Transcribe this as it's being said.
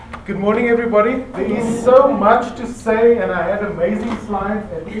Good morning, everybody. There is so much to say, and I had amazing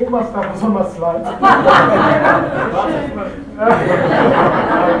slides, and all my stuff was on my slides.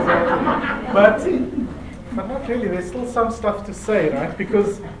 but not really. There's still some stuff to say, right?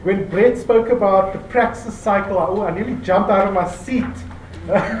 Because when Brett spoke about the praxis cycle, I nearly jumped out of my seat.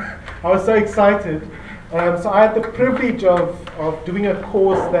 I was so excited. So I had the privilege of doing a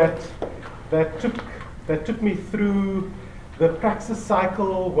course that took me through the praxis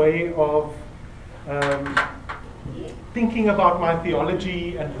cycle way of thinking about my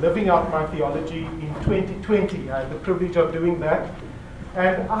theology and living out my theology in 2020. I had the privilege of doing that.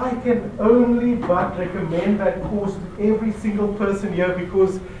 And I can only but recommend that course to every single person here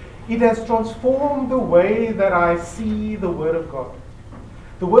because it has transformed the way that I see the Word of God.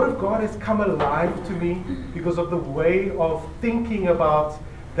 The Word of God has come alive to me because of the way of thinking about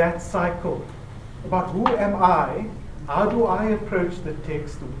that cycle. About who am I? How do I approach the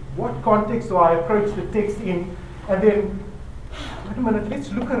text? What context do I approach the text in? And then, wait a minute,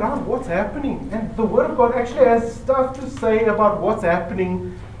 let's look around what's happening. And the Word of God actually has stuff to say about what's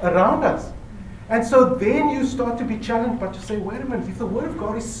happening around us. And so then you start to be challenged, but to say, wait a minute, if the Word of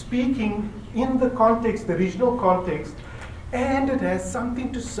God is speaking in the context, the regional context, and it has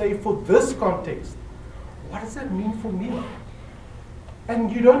something to say for this context, what does that mean for me?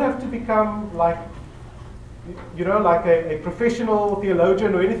 And you don't have to become like a professional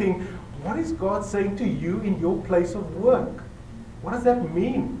theologian or anything. What is God saying to you in your place of work? What does that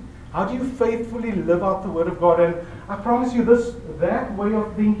mean? How do you faithfully live out the Word of God? And I promise you that way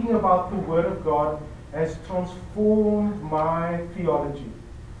of thinking about the Word of God has transformed my theology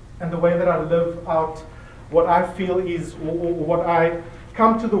and the way that I live out what I feel is, or what I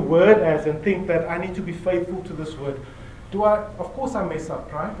come to the Word as and think that I need to be faithful to this Word. Of course I mess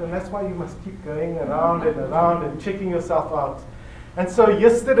up, right? And that's why you must keep going around and checking yourself out. And so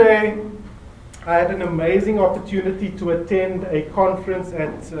yesterday, I had an amazing opportunity to attend a conference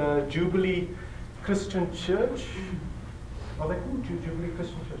at Jubilee Christian Church. Are they called Jubilee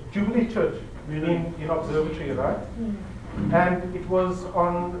Christian Church? Jubilee Church in Observatory, right? And it was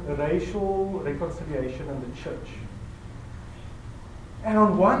on racial reconciliation in the church. And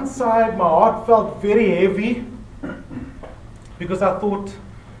on one side, my heart felt very heavy, because I thought,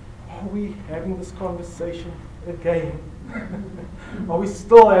 are we having this conversation again? Are we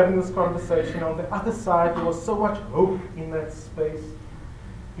still having this conversation? On the other side, there was so much hope in that space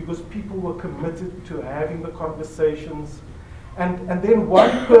because people were committed to having the conversations. And then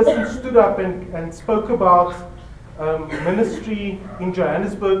one person stood up and spoke about ministry in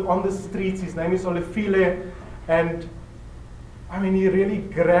Johannesburg on the streets. His name is Olefile. And I mean, he really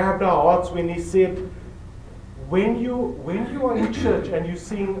grabbed our hearts when he said, when you are in church and you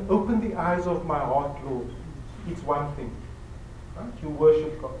sing, "Open the eyes of my heart, Lord," it's one thing. Right? You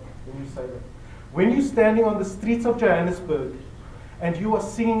worship God when you say that. When you're standing on the streets of Johannesburg and you are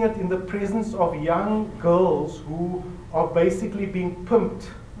singing it in the presence of young girls who are basically being pimped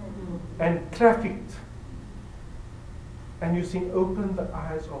and trafficked, and you sing, "Open the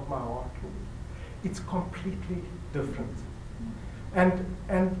eyes of my heart, Lord," it's completely different. And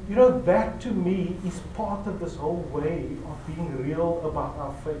you know, that to me is part of this whole way of being real about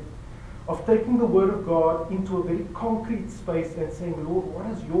our faith. Of taking the Word of God into a very concrete space and saying, "Lord, what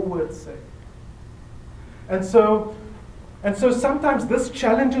does your Word say?" And so sometimes this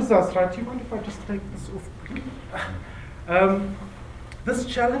challenges us, right? Do you mind if I just take this off? This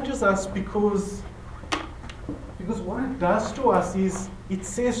challenges us because what it does to us is it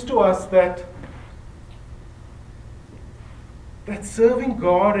says to us that serving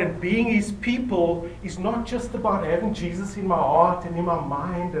God and being His people is not just about having Jesus in my heart and in my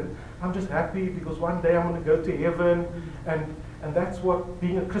mind, and I'm just happy because one day I'm going to go to heaven, and that's what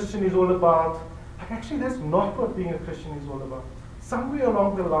being a Christian is all about. Like, actually, that's not what being a Christian is all about. Somewhere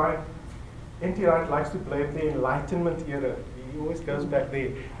along the line, N.T. Wright likes to blame the Enlightenment era. He always goes back there.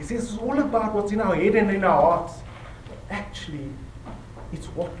 He says it's all about what's in our head and in our hearts. But actually, it's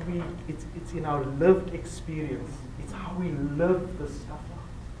in our lived experience. It's how we live this stuff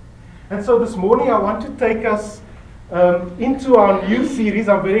out. And so this morning I want to take us into our new series.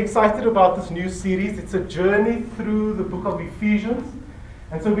 I'm very excited about this new series. It's a journey through the book of Ephesians.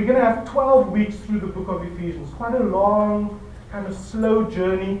 And so we're going to have 12 weeks through the book of Ephesians. Quite a long, kind of slow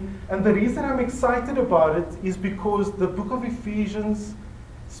journey. And the reason I'm excited about it is because the book of Ephesians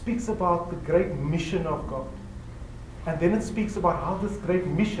speaks about the great mission of God. And then it speaks about how this great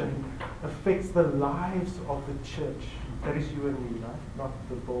mission affects the lives of the church. That is you and me, right? Not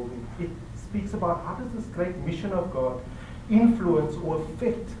the building. It speaks about how does this great mission of God influence or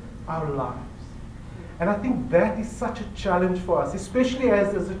affect our lives. And I think that is such a challenge for us, especially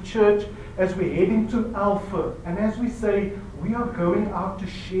as a church, as we head into Alpha, and as we say, we are going out to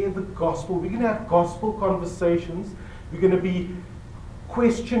share the gospel. We're going to have gospel conversations. We're going to be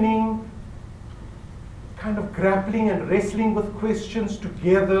questioning, kind of grappling and wrestling with questions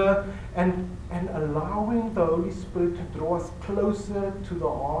together, and allowing the Holy Spirit to draw us closer to the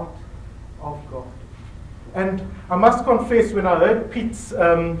heart of God. And I must confess, when I heard Pete's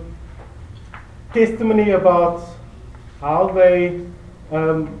testimony about how they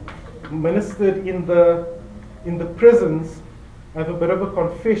ministered in the prisons, I have a bit of a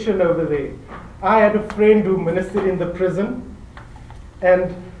confession over there. I had a friend who ministered in the prison,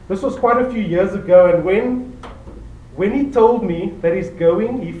 and this was quite a few years ago, and when he told me that he's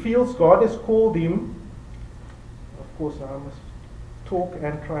going, he feels God has called him. Of course, I must talk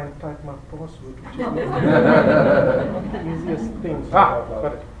and try and type my password, which is not the easiest thing.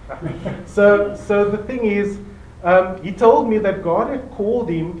 Got it. So the thing is, he told me that God had called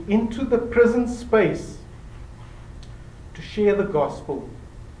him into the prison space to share the gospel.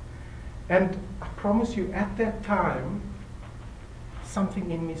 And I promise you, at that time,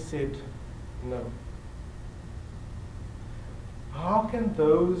 something in me said, no. How can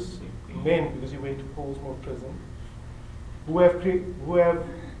those men, because he went to Paulsmoor prison, who have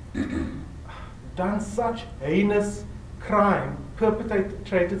done such heinous crime,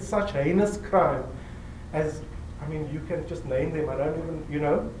 perpetrated such heinous crime, as, I mean, you can just name them, I don't even,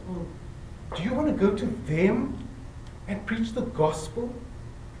 do you want to go to them and preach the gospel?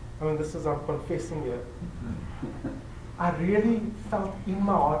 I mean, this is, I'm confessing here. I really felt in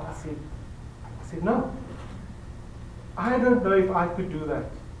my heart, I said, no. I don't know if I could do that.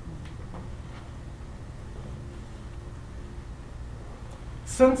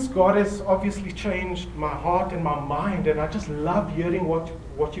 Since God has obviously changed my heart and my mind, and I just love hearing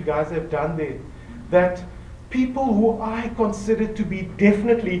what you guys have done there, that people who I consider to be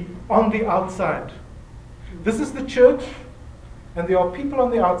definitely on the outside. This is the church, and there are people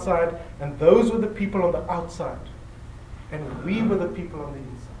on the outside, and those were the people on the outside. And we were the people on the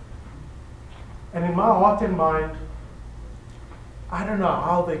inside. And in my heart and mind, I don't know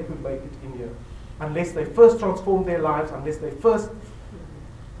how they could make it in here, unless they first transformed their lives, unless they first...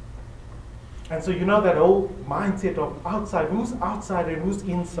 And so you know that whole mindset of outside, who's outside and who's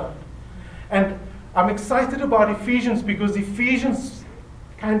inside. And I'm excited about Ephesians, because Ephesians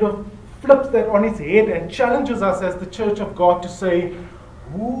kind of flips that on its head and challenges us as the church of God to say,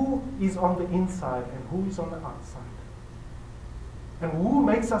 who is on the inside and who is on the outside? And who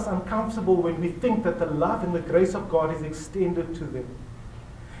makes us uncomfortable when we think that the love and the grace of God is extended to them?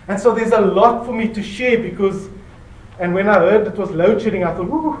 And so there's a lot for me to share, because, and when I heard it was load shedding, I thought,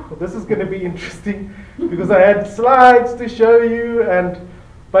 ooh, this is going to be interesting, because I had slides to show you.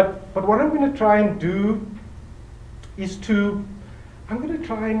 But what I'm going to try and do is I'm going to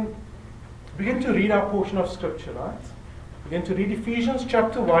try and begin to read our portion of Scripture, right? Begin to read Ephesians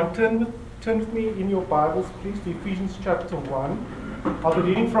chapter 1. Turn with me in your Bibles, please, to Ephesians chapter 1. I'll be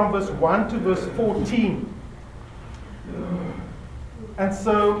reading from verse 1 to verse 14. And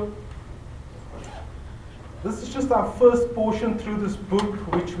so, this is just our first portion through this book,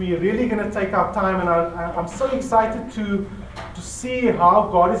 which we're really going to take our time. And I'm so excited to see how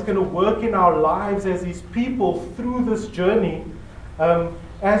God is going to work in our lives as His people through this journey,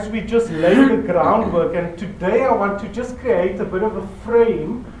 as we just lay the groundwork. And today I want to just create a bit of a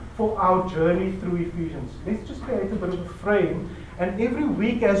frame for our journey through Ephesians. Let's just create a bit of a frame. And every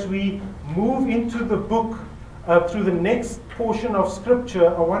week as we move into the book, through the next portion of Scripture,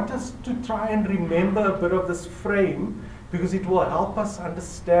 I want us to try and remember a bit of this frame, because it will help us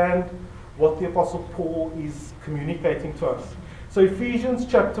understand what the Apostle Paul is communicating to us. So Ephesians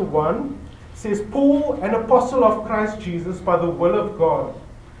chapter 1 says, Paul, an apostle of Christ Jesus by the will of God,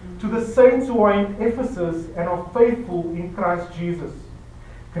 to the saints who are in Ephesus and are faithful in Christ Jesus.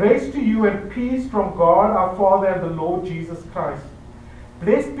 Grace to you and peace from God our Father and the Lord Jesus Christ.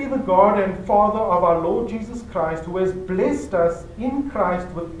 Blessed be the God and Father of our Lord Jesus Christ, who has blessed us in Christ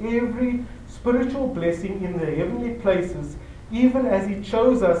with every spiritual blessing in the heavenly places, even as He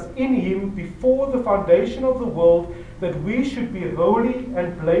chose us in Him before the foundation of the world, that we should be holy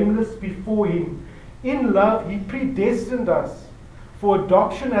and blameless before Him. In love He predestined us for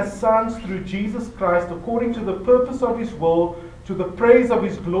adoption as sons through Jesus Christ, according to the purpose of His will, to the praise of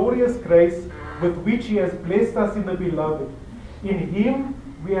His glorious grace, with which He has blessed us in the Beloved. In Him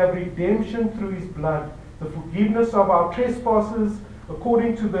we have redemption through His blood, the forgiveness of our trespasses,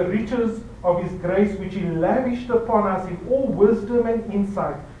 according to the riches of His grace, which He lavished upon us in all wisdom and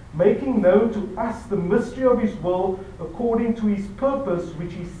insight, making known to us the mystery of His will, according to His purpose,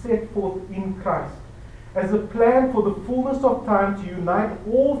 which He set forth in Christ, as a plan for the fullness of time to unite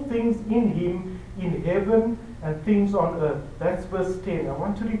all things in him, in heaven and things on earth. That's verse 10. I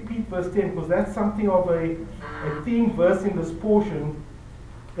want to repeat verse 10 because that's something of a theme verse in this portion.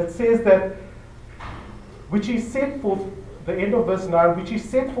 It says that, which he set forth, the end of verse 9, which he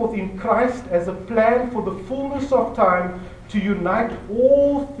set forth in Christ as a plan for the fullness of time to unite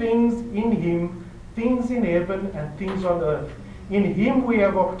all things in him, things in heaven and things on earth. In him we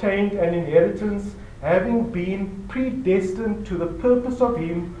have obtained an inheritance, having been predestined to the purpose of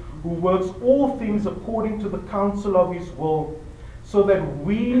him who works all things according to the counsel of his will, so that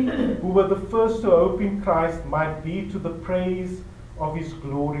we who were the first to hope in Christ might be to the praise of his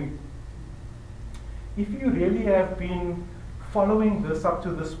glory. If you really have been following this up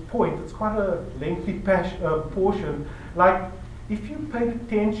to this point, it's quite a lengthy portion. Like, if you paid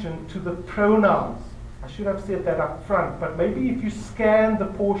attention to the pronouns, I should have said that up front, but maybe if you scan the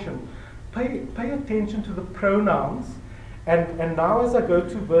portion, pay attention to the pronouns. And now as I go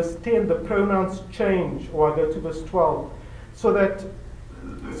to verse 10, the pronouns change, or I go to verse 12, so that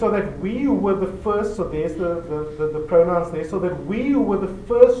we who were the first, so there's the pronouns there, so that we who were the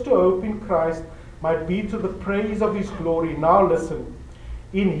first to hope in Christ might be to the praise of his glory. Now listen,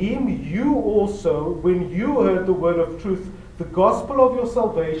 in him you also, when you heard the word of truth, the gospel of your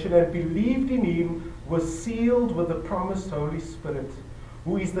salvation, and believed in him, were sealed with the promised Holy Spirit,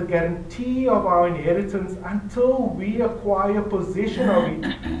 who is the guarantee of our inheritance until we acquire possession of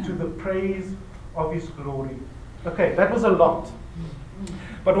it to the praise of his glory. Okay, that was a lot.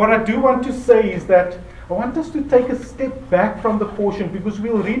 But what I do want to say is that I want us to take a step back from the portion, because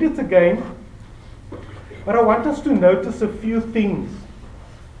we'll read it again, but I want us to notice a few things.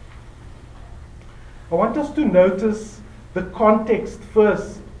 I want us to notice the context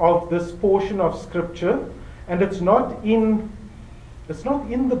first of this portion of scripture, and it's not in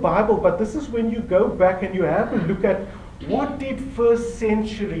the Bible, but this is when you go back and you have a look at what did first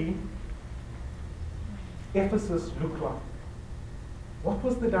century Ephesus look like. What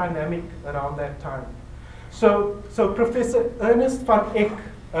was the dynamic around that time? So Professor Ernest van Eck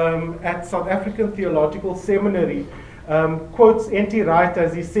at South African Theological Seminary quotes N.T. Wright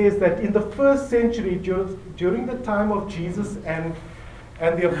as he says that in the first century, during the time of Jesus and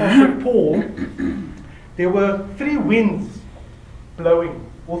the Apostle Paul, there were three winds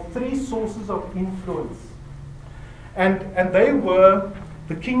blowing, or three sources of influence. And they were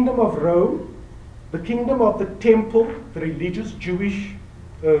the kingdom of Rome, the kingdom of the temple, the religious Jewish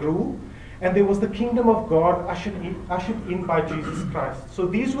rule, and there was the kingdom of God ushered in by Jesus Christ. So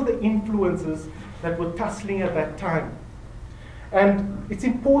these were the influences that were tussling at that time. And it's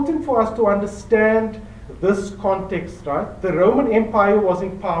important for us to understand this context, right? The Roman Empire was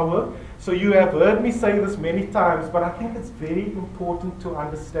in power. So you have heard me say this many times, but I think it's very important to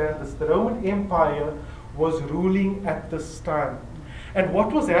understand this. The Roman Empire was ruling at this time. And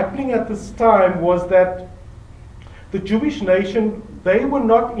what was happening at this time was that the Jewish nation, they were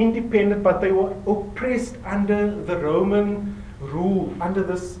not independent, but they were oppressed under the Roman rule, under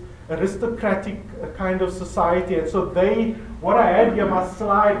this aristocratic kind of society. And so what I had here, my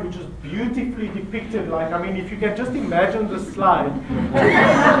slide, which is beautifully depicted, like, I mean, if you can just imagine the slide.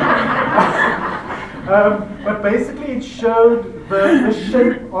 But basically it showed the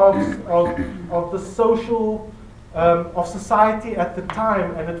shape of the social, of society at the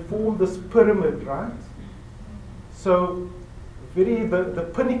time, and it formed this pyramid, right? So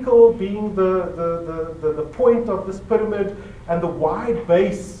the pinnacle being the point of this pyramid, and the wide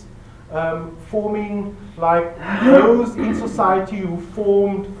base forming like those in society who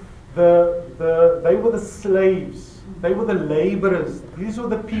formed they were the slaves, they were the laborers. These were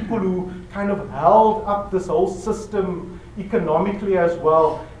the people who kind of held up this whole system economically as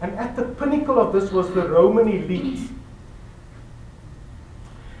well. And at the pinnacle of this was the Roman elite.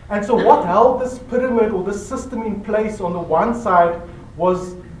 And so what held this pyramid or this system in place on the one side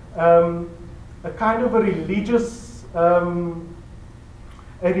was a kind of a religious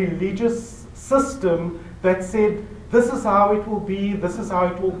system that said, this is how it will be, this is how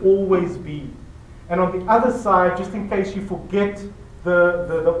it will always be. And on the other side, just in case you forget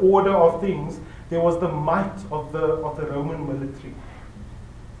the order of things, there was the might of the Roman military,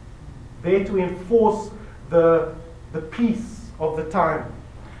 there to enforce the peace of the time.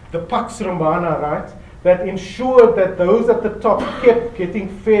 The Pax Romana, right? That ensured that those at the top kept getting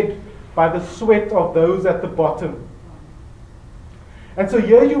fed by the sweat of those at the bottom. And so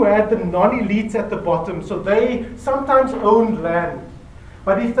here you had the non-elites at the bottom. So they sometimes owned land.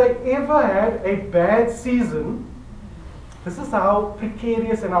 But if they ever had a bad season, this is how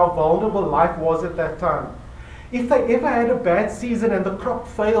precarious and how vulnerable life was at that time. If they ever had a bad season and the crop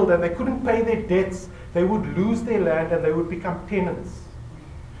failed and they couldn't pay their debts, they would lose their land and they would become tenants.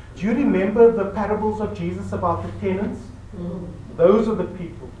 Do you remember the parables of Jesus about the tenants? Those are the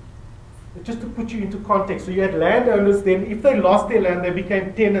people. Just to put you into context. So you had landowners, then if they lost their land, they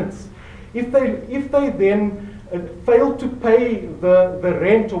became tenants. If they then failed to pay the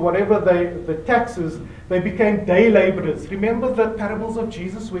rent or whatever the taxes, they became day laborers. Remember the parables of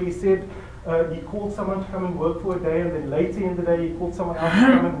Jesus where he said he called someone to come and work for a day, and then later in the day he called someone else to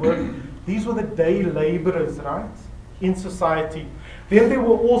come and work. These were the day laborers, right, in society. Then there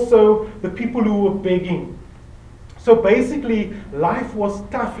were also the people who were begging. So basically, life was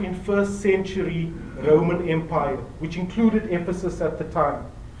tough in first century Roman Empire, which included Ephesus at the time.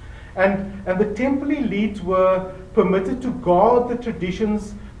 And the temple elite were permitted to guard the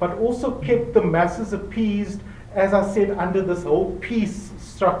traditions, but also kept the masses appeased, as I said, under this whole peace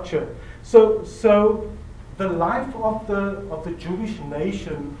structure. So the life of the Jewish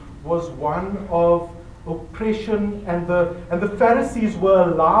nation was one of oppression, and the Pharisees were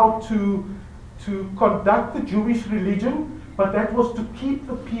allowed to conduct the Jewish religion, but that was to keep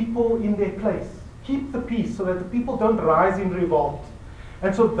the people in their place, keep the peace, so that the people don't rise in revolt.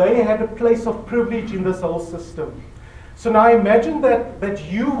 And so they had a place of privilege in this whole system. So now imagine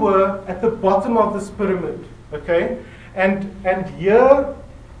that you were at the bottom of this pyramid, okay? And here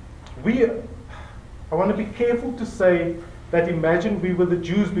I want to be careful to say that imagine we were the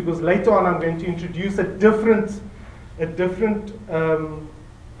Jews, because later on I'm going to introduce a different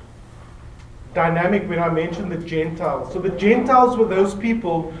dynamic when I mention the Gentiles. So the Gentiles were those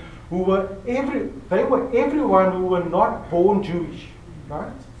people who were everyone who were not born Jewish,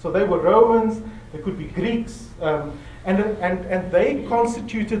 right? So they were Romans, they could be Greeks, and they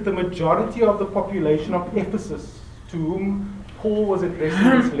constituted the majority of the population of Ephesus, to whom Paul was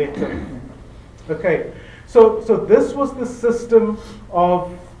addressing this letter. Okay, so this was the system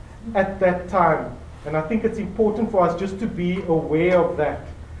of at that time, and I think it's important for us just to be aware of that.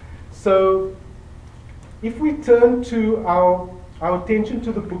 So if we turn to our attention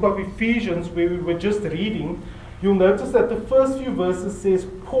to the book of Ephesians, where we were just reading, you'll notice that the first few verses says,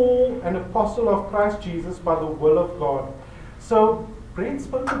 Paul, an apostle of Christ Jesus by the will of God. So Brent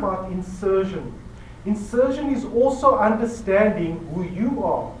spoke about insertion. Insertion is also understanding who you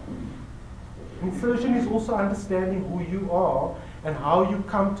are. Insertion is also understanding who you are and how you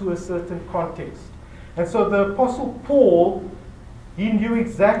come to a certain context. And so the apostle Paul, he knew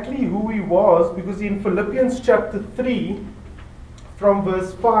exactly who he was, because in Philippians chapter 3, from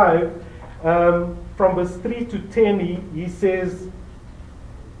verse 5, from verse 3 to 10, he says,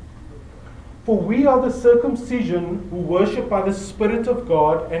 "For we are the circumcision who worship by the Spirit of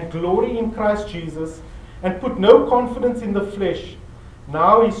God and glory in Christ Jesus and put no confidence in the flesh."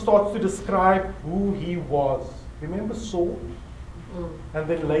 Now he starts to describe who he was. Remember Saul? And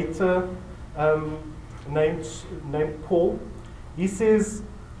then later named Paul. He says,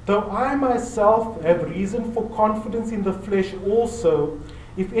 "Though I myself have reason for confidence in the flesh also,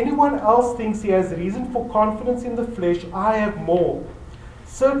 if anyone else thinks he has reason for confidence in the flesh, I have more.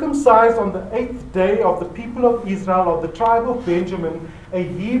 Circumcised on the 8th day of the people of Israel, of the tribe of Benjamin, a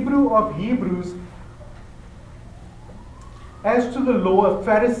Hebrew of Hebrews, as to the law, a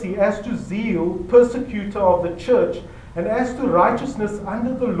Pharisee, as to zeal, persecutor of the church, and as to righteousness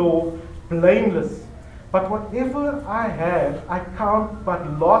under the law, blameless. But whatever I have, I count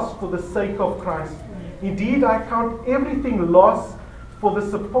but loss for the sake of Christ. Indeed, I count everything loss for the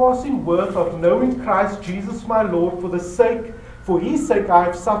surpassing worth of knowing Christ Jesus my Lord. For his sake I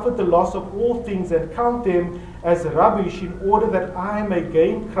have suffered the loss of all things, and count them as rubbish, in order that I may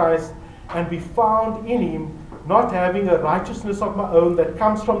gain Christ and be found in him, not having a righteousness of my own that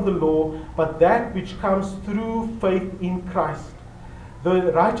comes from the law, but that which comes through faith in Christ.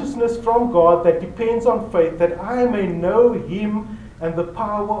 The righteousness from God that depends on faith, that I may know him and the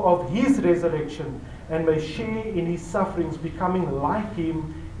power of his resurrection, and may share in his sufferings, becoming like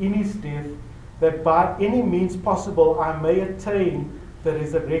him in his death, that by any means possible I may attain the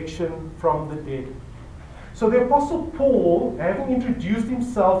resurrection from the dead." So the Apostle Paul, having introduced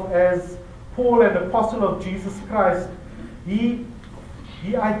himself as Paul, an apostle of Jesus Christ, he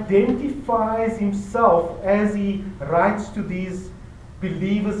identifies himself as he writes to these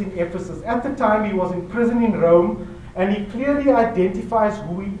believers in Ephesus. At the time he was in prison in Rome, and he clearly identifies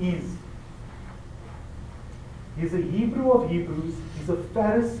who he is. He's a Hebrew of Hebrews, he's a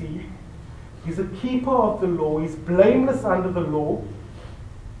Pharisee, he's a keeper of the law, he's blameless under the law.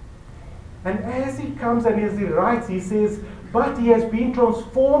 And as he comes and as he writes, he says, but he has been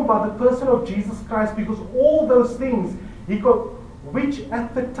transformed by the person of Jesus Christ, because all those things, which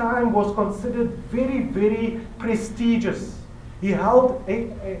at the time was considered very, very prestigious. He held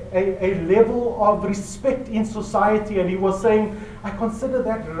a level of respect in society, and he was saying, I consider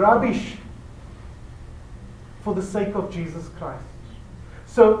that rubbish for the sake of Jesus Christ.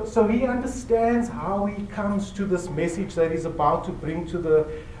 So he understands how he comes to this message that he's about to bring to the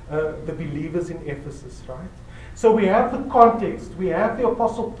believers in Ephesus, right? So we have the context. We have the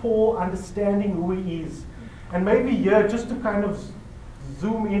Apostle Paul understanding who he is. And maybe here, just to kind of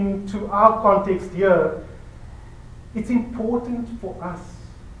zoom into our context here, it's important for us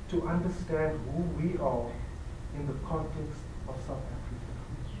to understand who we are in the context of South Africa.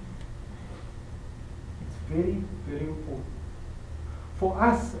 It's very, very important for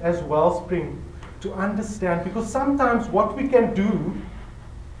us as Wellspring to understand, because sometimes what we can do,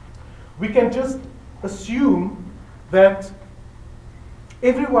 we can just assume that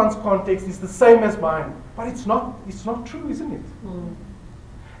everyone's context is the same as mine, but it's not true, isn't it? Mm.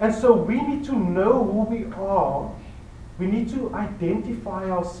 And so we need to know who we are. We need to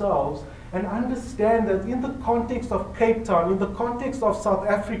identify ourselves and understand that in the context of Cape Town, in the context of South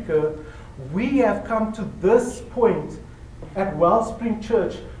Africa, we have come to this point at Wellspring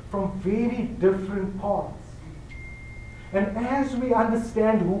Church from very different paths. And as we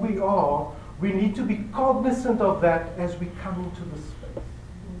understand who we are, we need to be cognizant of that as we come into this space.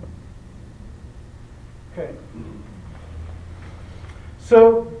 Okay.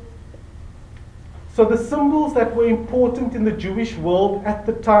 So the symbols that were important in the Jewish world at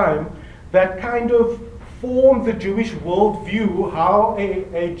the time, that kind of formed the Jewish worldview, how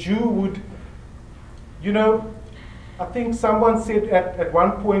a Jew would, I think someone said at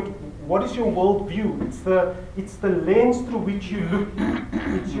one point, what is your worldview? It's the lens through which you look.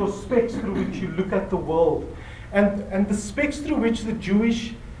 It's your specs through which you look at the world. And the specs through which the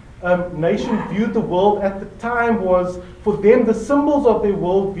Jewish nation viewed the world at the time was, for them, the symbols of their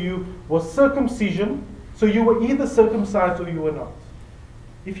worldview was circumcision. So you were either circumcised or you were not.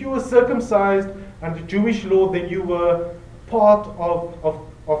 If you were circumcised under Jewish law, then you were part of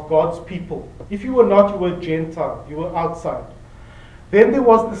God's people. If you were not, you were Gentile. You were outside. Then there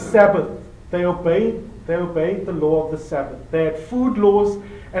was the Sabbath. They obeyed the law of the Sabbath. They had food laws,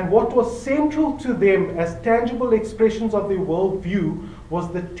 and what was central to them as tangible expressions of their worldview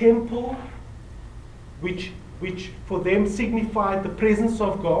was the temple, which for them signified the presence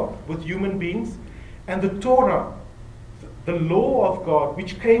of God with human beings, and the Torah, the law of God,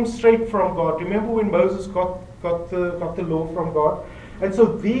 which came straight from God. Remember when Moses got the law from God? And so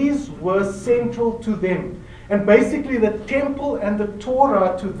these were central to them. And basically the temple and the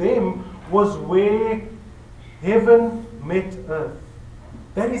Torah to them was where heaven met earth.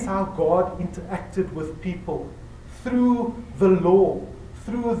 That is how God interacted with people, through the law,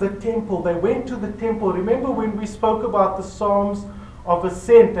 through the temple. They went to the temple. Remember when we spoke about the Psalms of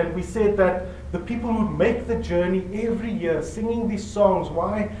Ascent, and we said that the people would make the journey every year singing these songs.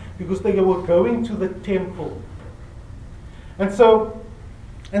 Why? Because they were going to the temple. And so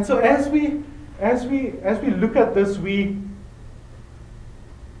as we look at this, we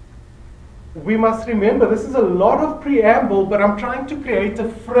must remember this is a lot of preamble, but I'm trying to create a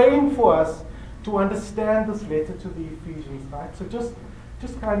frame for us to understand this letter to the Ephesians, right? So just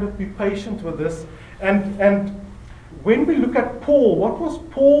kind of be patient with this. And when we look at Paul, what was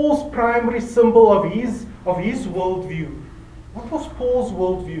Paul's primary symbol of his worldview? What was Paul's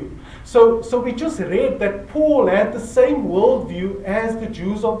worldview? So we just read that Paul had the same worldview as the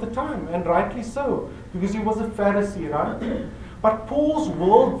Jews of the time, and rightly so, because he was a Pharisee, right? But Paul's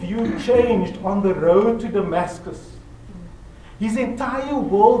worldview changed on the road to Damascus. His entire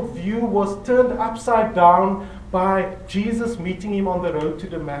worldview was turned upside down by Jesus meeting him on the road to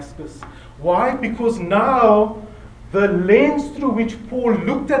Damascus. Why? Because now the lens through which Paul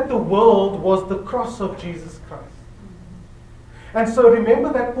looked at the world was the cross of Jesus Christ. And so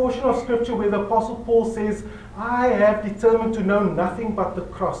remember that portion of scripture where the Apostle Paul says, I have determined to know nothing but the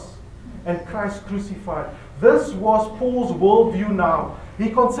cross and Christ crucified. This was Paul's worldview now. He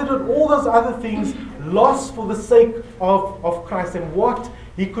considered all those other things lost for the sake of Christ and what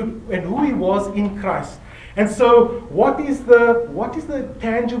he could and who he was in Christ. And so what is the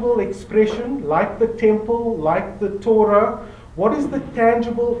tangible expression, like the temple, like the Torah? What is the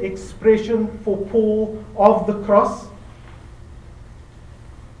tangible expression for Paul of the cross?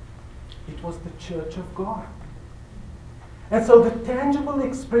 It was the church of God. And so the tangible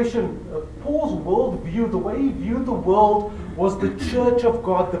expression of Paul's worldview, the way he viewed the world, was the church of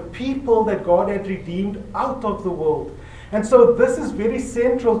God, the people that God had redeemed out of the world. And so this is very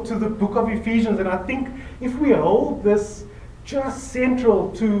central to the book of Ephesians. And I think if we hold this just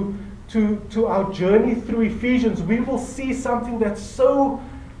central to to our journey through Ephesians, we will see something that is so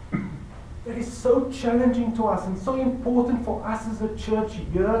challenging to us and so important for us as a church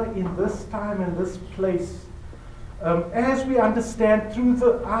here in this time and this place. As we understand through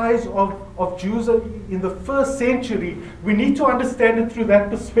the eyes of Jews in the first century, we need to understand it through that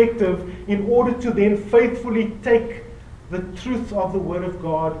perspective in order to then faithfully take the truth of the Word of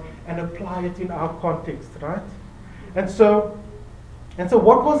God and apply it in our context, right? And so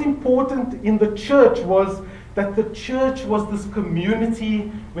what was important in the church was that the church was this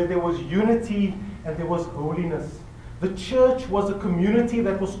community where there was unity and there was holiness. The church was a community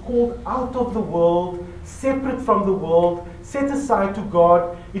that was called out of the world, separate from the world, set aside to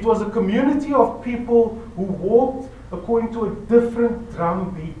God. It was a community of people who walked according to a different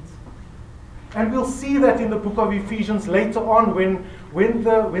drum beat. And we'll see that in the book of Ephesians later on when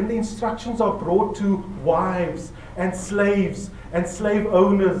the instructions are brought to wives and slave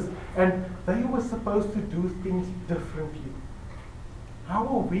owners, and they were supposed to do things differently. How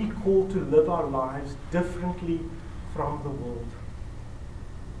are we called to live our lives differently from the world?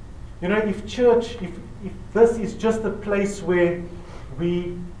 You know, if church, if this is just a place where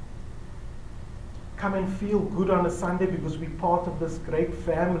we come and feel good on a Sunday because we're part of this great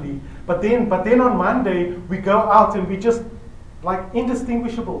family, but then on Monday we go out and we just like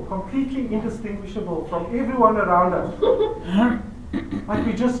indistinguishable, completely indistinguishable from everyone around us. Like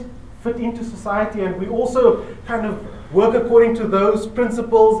we just fit into society, and we also kind of work according to those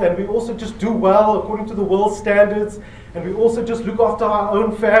principles, and we also just do well according to the world standards, and we also just look after our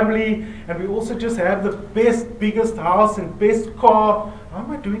own family, and we also just have the best, biggest house and best car. How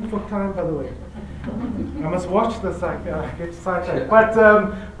am I doing for time, by the way? I must watch this. I get sidetracked.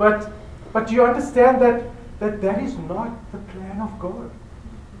 But do you understand that is not the plan of God?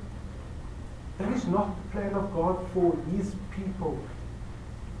 That is not the plan of God for His people.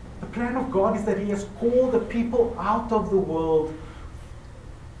 The plan of God is that He has called the people out of the world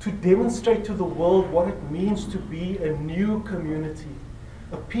to demonstrate to the world what it means to be a new community,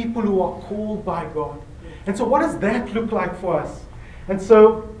 a people who are called by God. And so what does that look like for us? And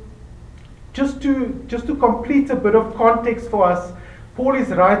so just to complete a bit of context for us, Paul is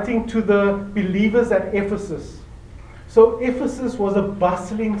writing to the believers at Ephesus. So Ephesus was a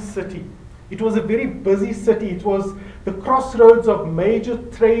bustling city. It was a very busy city. It was the crossroads of major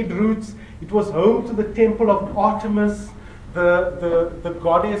trade routes. It was home to the temple of Artemis, the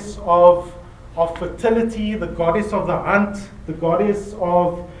goddess of fertility, the goddess of the hunt, the goddess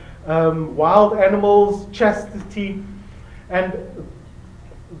of wild animals, chastity. And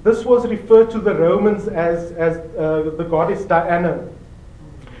this was referred to the Romans as the goddess Diana.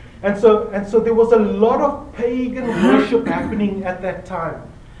 And so there was a lot of pagan worship happening at that time.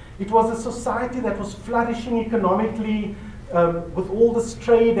 It was a society that was flourishing economically, with all this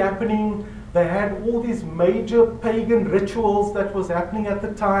trade happening. They had all these major pagan rituals that was happening at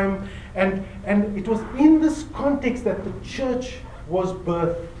the time. And it was in this context that the church was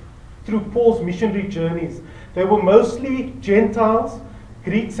birthed through Paul's missionary journeys. They were mostly Gentiles,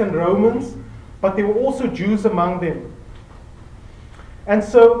 Greeks and Romans, but there were also Jews among them. And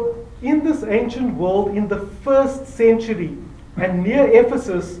so in this ancient world, in the first century, and near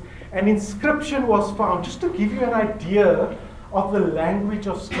Ephesus, an inscription was found, just to give you an idea of the language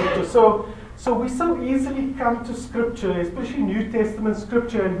of Scripture. So we so easily come to Scripture, especially New Testament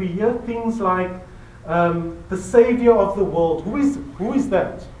Scripture, and we hear things like the Savior of the world. Who is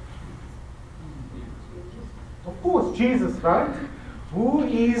that? Of course, Jesus, right? Who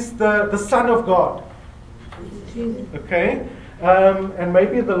is the Son of God? Jesus. Okay, and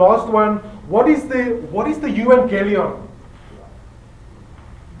maybe the last one. What is the Evangelion?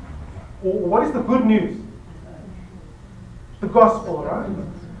 Or what is the good news? The gospel, right?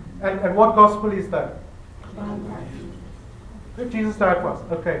 And what gospel is that? That Jesus died for us.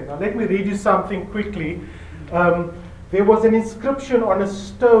 Okay, now let me read you something quickly. There was an inscription on a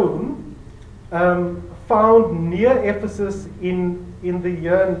stone found near Ephesus in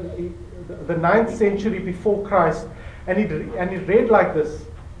the 9th century before Christ, and it read like this: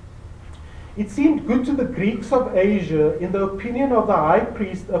 "It seemed good to the Greeks of Asia, in the opinion of the high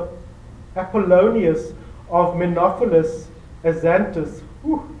priest Apollonius of Menophilis Azantus,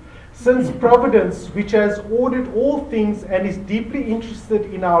 since Providence, which has ordered all things and is deeply interested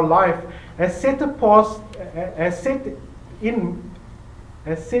in our life, has set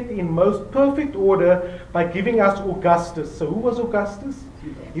in most perfect order by giving us Augustus." So who was Augustus?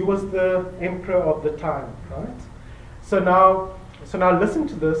 He was the emperor of the time, right? So now listen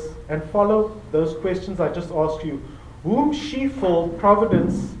to this and follow those questions I just asked you. Whom she filled,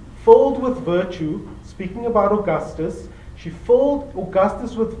 Providence, filled with virtue, speaking about Augustus, She filled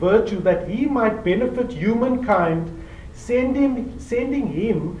Augustus with virtue that he might benefit humankind, sending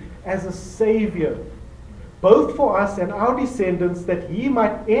him as a savior, both for us and our descendants, that he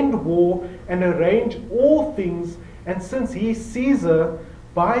might end war and arrange all things. And since he, Caesar,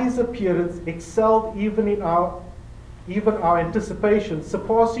 by his appearance excelled even our anticipation,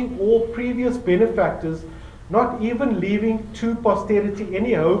 surpassing all previous benefactors, not even leaving to posterity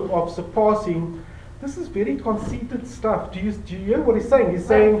any hope of surpassing. This is very conceited stuff. Do you hear what he's saying? He's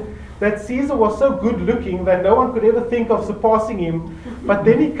saying that Caesar was so good looking that no one could ever think of surpassing him. But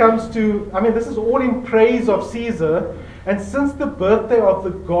then he comes to, this is all in praise of Caesar. And since the birthday of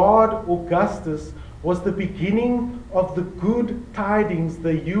the god Augustus was the beginning of the good tidings,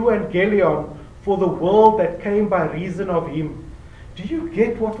 the euangelion, for the world that came by reason of him. Do you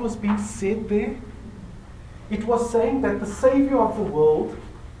get what was being said there? It was saying that the savior of the world,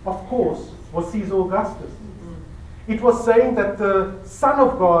 of course, was Caesar Augustus. It was saying that the Son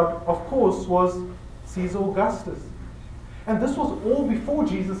of God, of course, was Caesar Augustus. And this was all before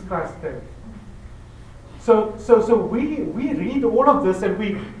Jesus Christ came. So we read all of this and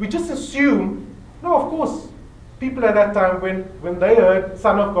we just assume, no, of course, people at that time, when they heard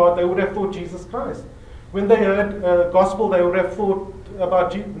Son of God, they would have thought Jesus Christ. When they heard gospel, they would have thought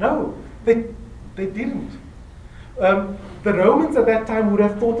about Jesus. No, they didn't. The Romans at that time would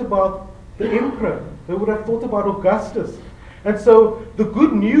have thought about the emperor. They would have thought about Augustus. And so the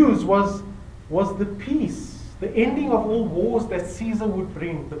good news was the peace, the ending of all wars that Caesar would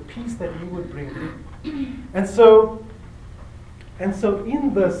bring, the peace that he would bring. And so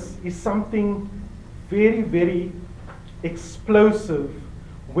in this is something very, very explosive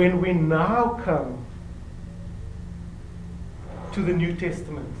when we now come to the New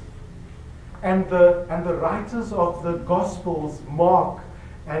Testament. And the writers of the Gospels, Mark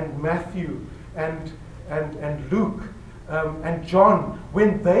and Matthew and Luke and John,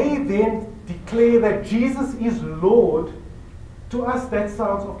 when they then declare that Jesus is Lord, to us that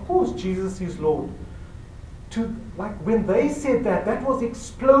sounds, of course, Jesus is Lord. When they said that, that was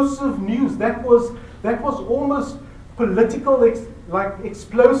explosive news. That was almost political,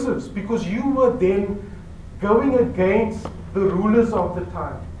 explosives, because you were then going against the rulers of the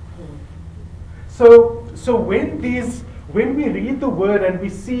time. So when we read the word and we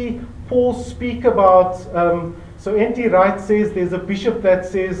see Paul speak about, so N.T. Wright says there's a bishop that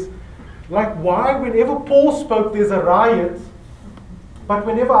says, why whenever Paul spoke there's a riot, but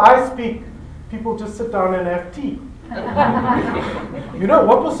whenever I speak, people just sit down and have tea.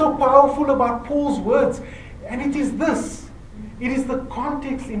 What was so powerful about Paul's words? And it is this. It is the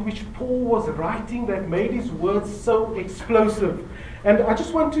context in which Paul was writing that made his words so explosive. And I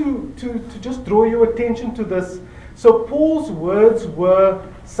just want to just draw your attention to this. So Paul's words were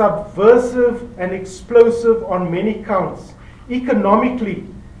subversive and explosive on many counts. Economically,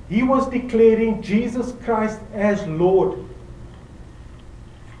 he was declaring Jesus Christ as Lord.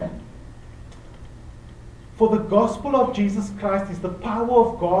 For the gospel of Jesus Christ is the power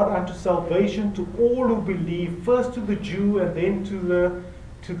of God unto salvation to all who believe, first to the Jew and then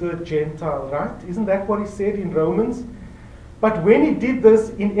to the Gentile, right? Isn't that what he said in Romans? But when he did this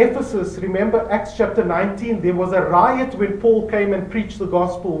in Ephesus, remember Acts chapter 19, there was a riot when Paul came and preached the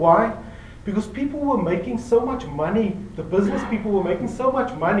gospel. Why? Because people were making so much money, the business people were making so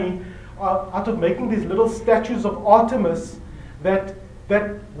much money out of making these little statues of Artemis that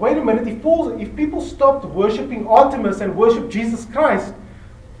wait a minute, if people stopped worshipping Artemis and worshiped Jesus Christ,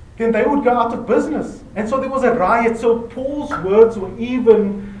 then they would go out of business. And so there was a riot. So Paul's words were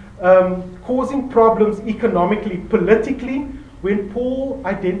even causing problems economically, politically, when Paul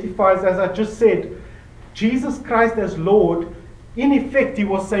identifies, as I just said, Jesus Christ as Lord. In effect, he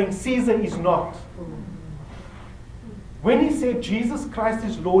was saying Caesar is not. When he said Jesus Christ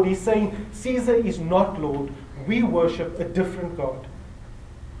is Lord, he's saying Caesar is not Lord. We worship a different God.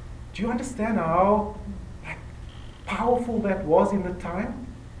 Do you understand how powerful that was in the time?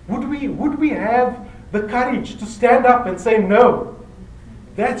 Would we have the courage to stand up and say, no,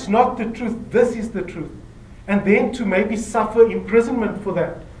 that's not the truth, this is the truth, and then to maybe suffer imprisonment for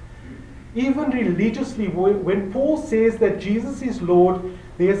that? Even religiously, when Paul says that Jesus is Lord,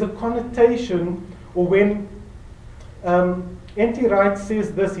 there's a connotation, or when N.T. Wright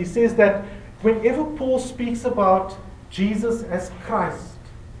says this, he says that whenever Paul speaks about Jesus as Christ,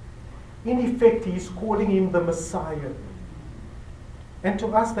 in effect he's calling him the Messiah. And to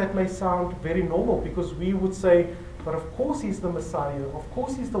us that may sound very normal, because we would say, but of course he's the Messiah, of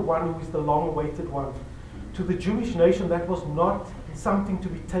course he's the one who is the long-awaited one. To the Jewish nation, that was not something to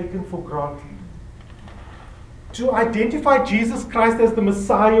be taken for granted. To identify Jesus Christ as the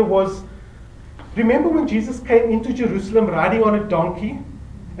Messiah was Remember when Jesus came into Jerusalem riding on a donkey,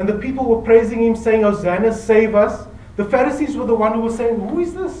 and the people were praising him, saying, Hosanna, save us. The Pharisees were the one who were saying, who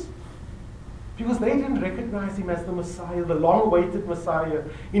is this? Because they didn't recognize him as the Messiah, the long-awaited Messiah.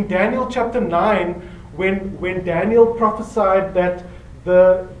 In Daniel chapter 9, when Daniel prophesied that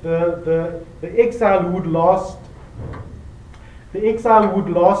the exile would last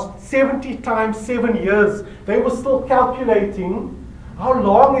 70 times 7 years, they were still calculating how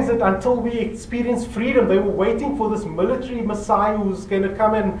long is it until we experience freedom. They were waiting for this military Messiah who's going to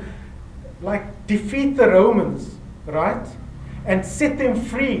come and defeat the Romans, right? And set them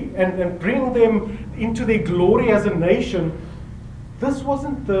free and bring them into their glory as a nation. This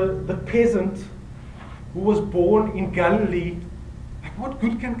wasn't the peasant who was born in Galilee. What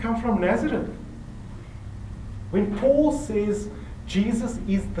good can come from Nazareth? When Paul says Jesus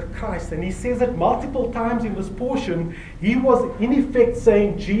is the Christ, and he says it multiple times in this portion, he was in effect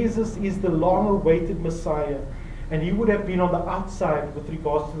saying Jesus is the long-awaited Messiah, and he would have been on the outside with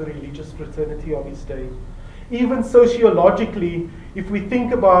regards to the religious fraternity of his day. Even sociologically, if we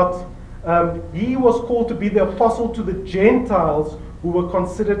think about, he was called to be the apostle to the Gentiles who were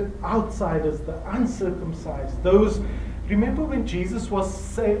considered outsiders, the uncircumcised. Remember when Jesus was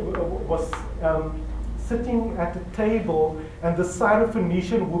sitting at a table, and the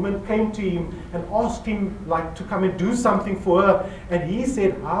Syrophoenician woman came to him and asked him to come and do something for her, and he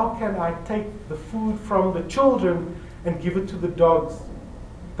said, how can I take the food from the children and give it to the dogs?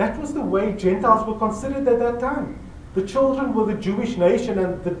 That was the way Gentiles were considered at that time. The children were the Jewish nation,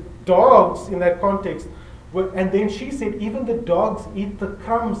 and the dogs in that context were, and then she said, even the dogs eat the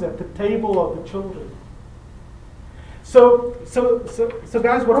crumbs at the table of the children. So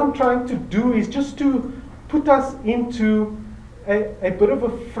guys, what I'm trying to do is just to put us into a bit of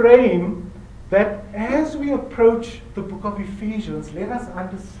a frame that as we approach the book of Ephesians, let us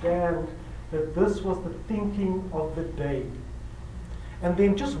understand that this was the thinking of the day. And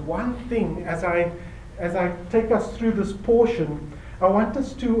then just one thing, as I take us through this portion, I want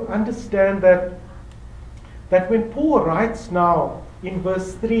us to understand that when Paul writes now in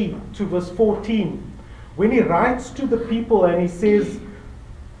verse 3 to verse 14, when he writes to the people and he says,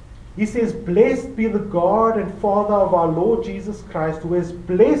 blessed be the God and Father of our Lord Jesus Christ, who has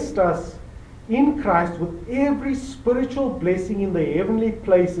blessed us in Christ with every spiritual blessing in the heavenly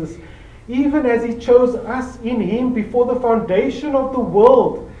places, even as he chose us in him before the foundation of the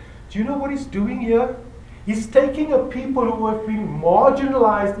world. Do you know what he's doing here? He's taking a people who have been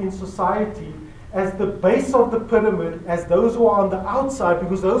marginalized in society as the base of the pyramid, as those who are on the outside,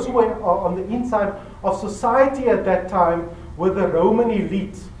 because those who are on the inside of society at that time were the Roman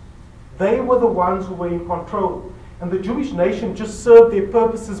elite. They were the ones who were in control. And the Jewish nation just served their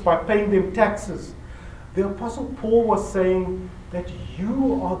purposes by paying them taxes. The Apostle Paul was saying that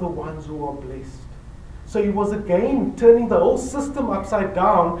you are the ones who are blessed. So he was again turning the whole system upside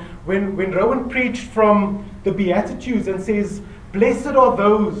down when Rowan preached from the Beatitudes and says, blessed are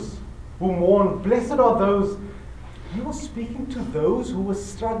those who mourn, blessed are those. He was speaking to those who were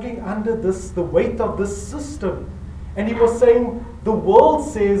struggling under the weight of this system. And he was saying, the world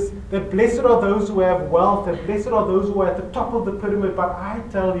says that blessed are those who have wealth, and blessed are those who are at the top of the pyramid. But I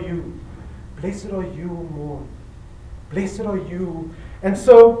tell you, blessed are you who mourn. Blessed are you. And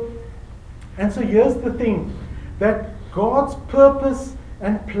so here's the thing, that God's purpose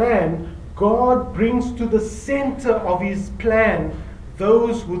and plan, God brings to the center of his plan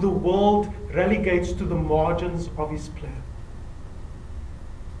those who the world relegates to the margins of his plan.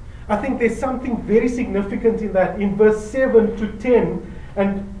 I think there's something very significant in that. In verse 7 to 10,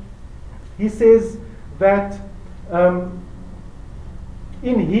 and he says that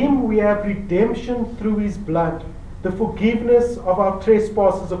in him we have redemption through his blood, the forgiveness of our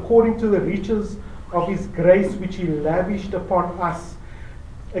trespasses according to the riches of his grace which he lavished upon us.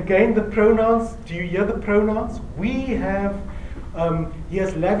 Again, the pronouns, do you hear the pronouns? We have, he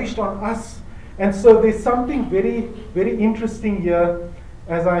has lavished on us. And so there's something very, very interesting here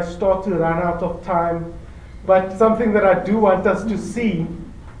as I start to run out of time. But something that I do want us to see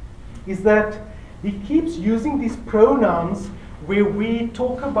is that he keeps using these pronouns where we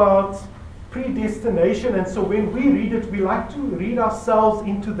talk about predestination. And so when we read it, we like to read ourselves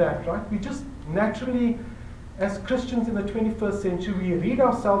into that, right? We just naturally, as Christians in the 21st century, we read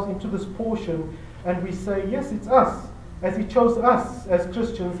ourselves into this portion and we say, yes, it's us, as he chose us as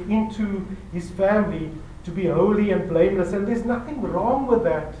Christians into his family to be holy and blameless. And there's nothing wrong with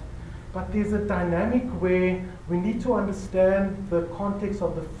that. But there's a dynamic where we need to understand the context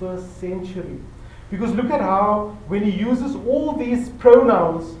of the first century. Because look at how, when he uses all these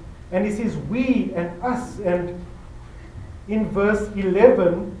pronouns, and he says we and us, and in verse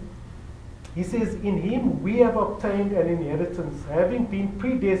 11, He says, in him we have obtained an inheritance, having been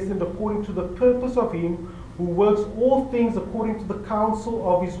predestined according to the purpose of him who works all things according to the counsel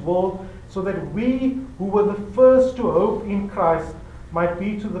of his will, so that we who were the first to hope in Christ might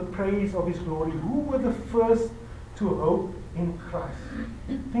be to the praise of his glory. Who were the first to hope in Christ?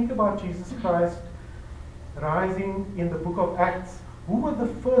 Think about Jesus Christ rising in the book of Acts. Who were the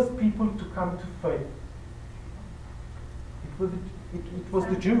first people to come to faith? It was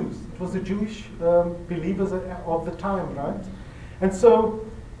the Jews. It was the Jewish believers of the time, right? And so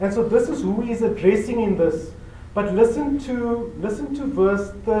this is who he is addressing in this. But listen to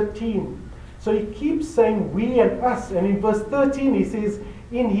verse 13. So he keeps saying we and us. And in verse 13 he says,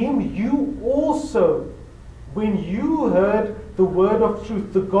 in him you also, when you heard the word of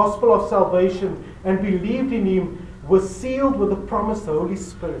truth, the gospel of salvation, and believed in him, were sealed with the promised Holy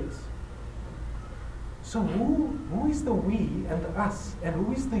Spirit. So who is the we and the us, and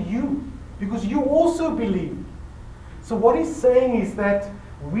who is the you? Because you also believe. So what he's saying is that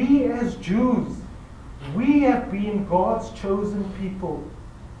we as Jews, we have been God's chosen people.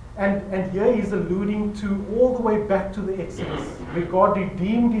 And here he's alluding to all the way back to the Exodus, where God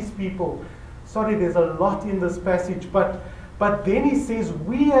redeemed his people. Sorry, there's a lot in this passage, but then he says,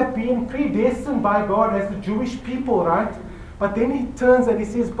 we have been predestined by God as the Jewish people, right? But then he turns and he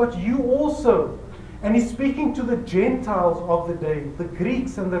says, but you also. And he's speaking to the Gentiles of the day, the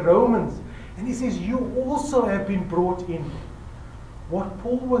Greeks and the Romans. And he says, you also have been brought in. What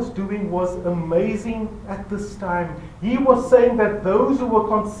Paul was doing was amazing at this time. He was saying that those who were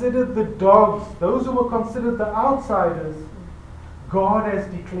considered the dogs, those who were considered the outsiders, God has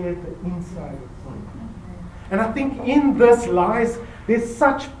declared the insiders. And I think in this lies, there's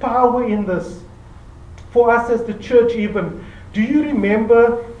such power in this for us as the church even. Do you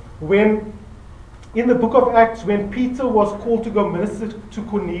remember when, in the book of Acts, when Peter was called to go minister to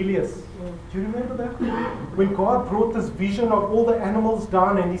Cornelius? Do you remember that? When God brought this vision of all the animals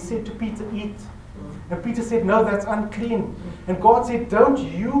down and he said to Peter, eat. And Peter said, no, that's unclean. And God said, don't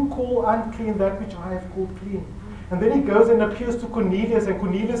you call unclean that which I have called clean. And then he goes and appears to Cornelius, and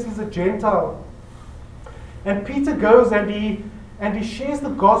Cornelius is a Gentile. And Peter goes and he shares the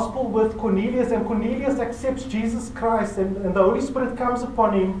gospel with Cornelius, and Cornelius accepts Jesus Christ, and the Holy Spirit comes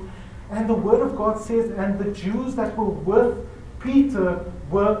upon him. And the word of God says, and the Jews that were with Peter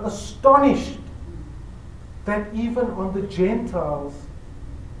were astonished that even on the Gentiles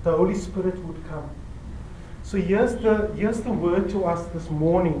the Holy Spirit would come. So here's the word to us this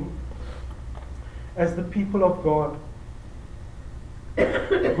morning as the people of God.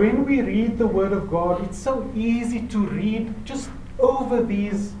 When we read the word of God, it's so easy to read just over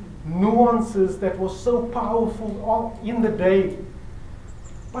these nuances that were so powerful in the day.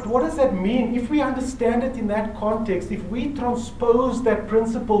 But what does that mean? If we understand it in that context, if we transpose that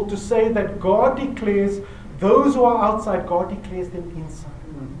principle to say that God declares those who are outside, God declares them inside.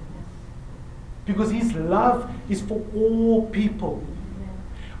 Because his love is for all people.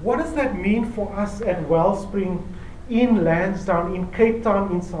 What does that mean for us at Wellspring, in Lansdowne, in Cape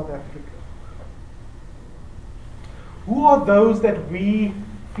Town, in South Africa? Who are those that we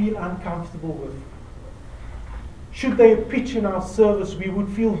feel uncomfortable with? Should they pitch in our service, we would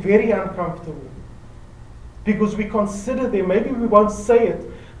feel very uncomfortable. Because we consider them, maybe we won't say it,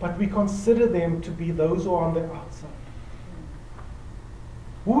 but we consider them to be those who are on the outside.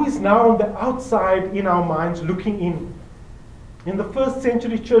 Who is now on the outside in our minds looking in? In the first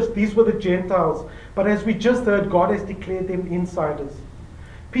century church, these were the Gentiles. But as we just heard, God has declared them insiders.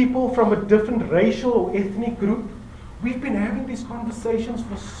 People from a different racial or ethnic group. We've been having these conversations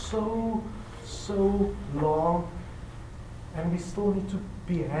for so long. And we still need to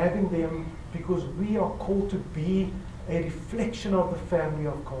be having them because we are called to be a reflection of the family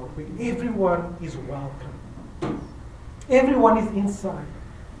of God, where everyone is welcome. Everyone is inside.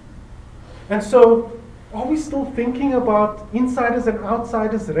 And so, are we still thinking about insiders and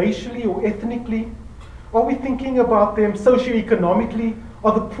outsiders racially or ethnically? Are we thinking about them socioeconomically?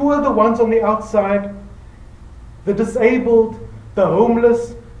 Are the poor the ones on the outside? The disabled, the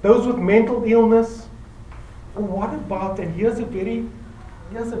homeless, those with mental illness? Or what about, and here's a very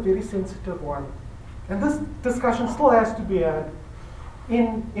sensitive one, and this discussion still has to be had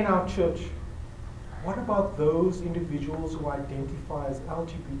in our church. What about those individuals who identify as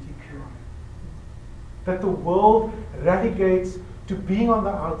LGBTQI? That the world relegates to being on the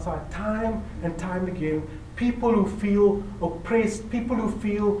outside time and time again. People who feel oppressed, people who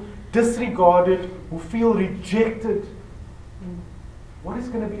feel disregarded, who feel rejected. What is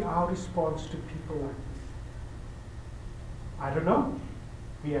going to be our response to people like this? I don't know.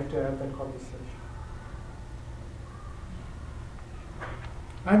 We have to have that conversation.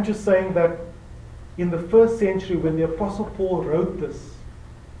 I'm just saying that in the first century, when the Apostle Paul wrote this,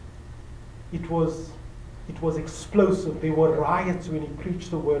 it was explosive. There were riots when he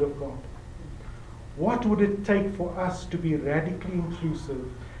preached the Word of God. What would it take for us to be radically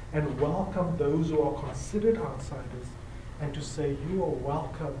inclusive and welcome those who are considered outsiders, and to say, you are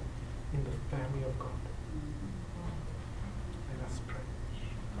welcome in the family of God? Let us pray.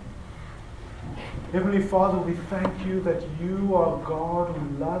 Heavenly Father, we thank you that you are God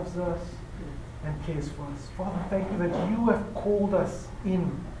who loves us and cares for us. Father, thank you that you have called us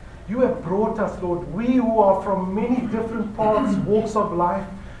in. You have brought us, Lord, we who are from many different paths, walks of life,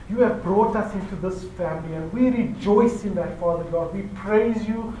 you have brought us into this family, and we rejoice in that, Father God. We praise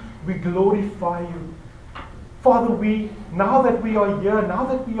you, we glorify you. Father, now that we are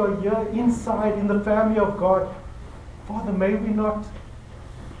here inside in the family of God, Father, may we not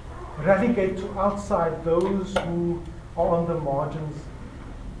relegate to outside those who are on the margins.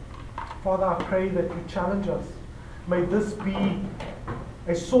 Father, I pray that you challenge us. May this be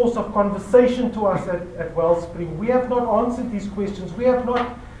a source of conversation to us at Wellspring. We have not answered these questions. We have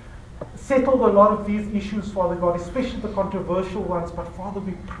not settled a lot of these issues, Father God, especially the controversial ones. But Father,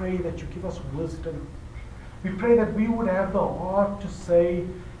 we pray that you give us wisdom. We pray that we would have the heart to say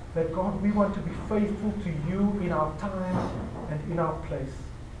that, God, we want to be faithful to you in our time and in our place.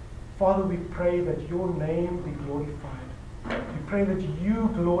 Father, we pray that your name be glorified. We pray that you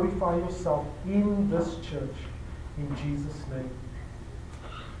glorify yourself in this church. In Jesus' name.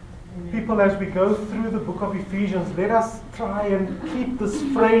 People, as we go through the book of Ephesians, let us try and keep this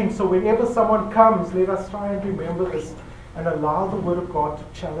framed, so whenever someone comes, let us try and remember this and allow the Word of God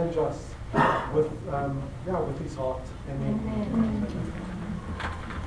to challenge us with his heart. Amen.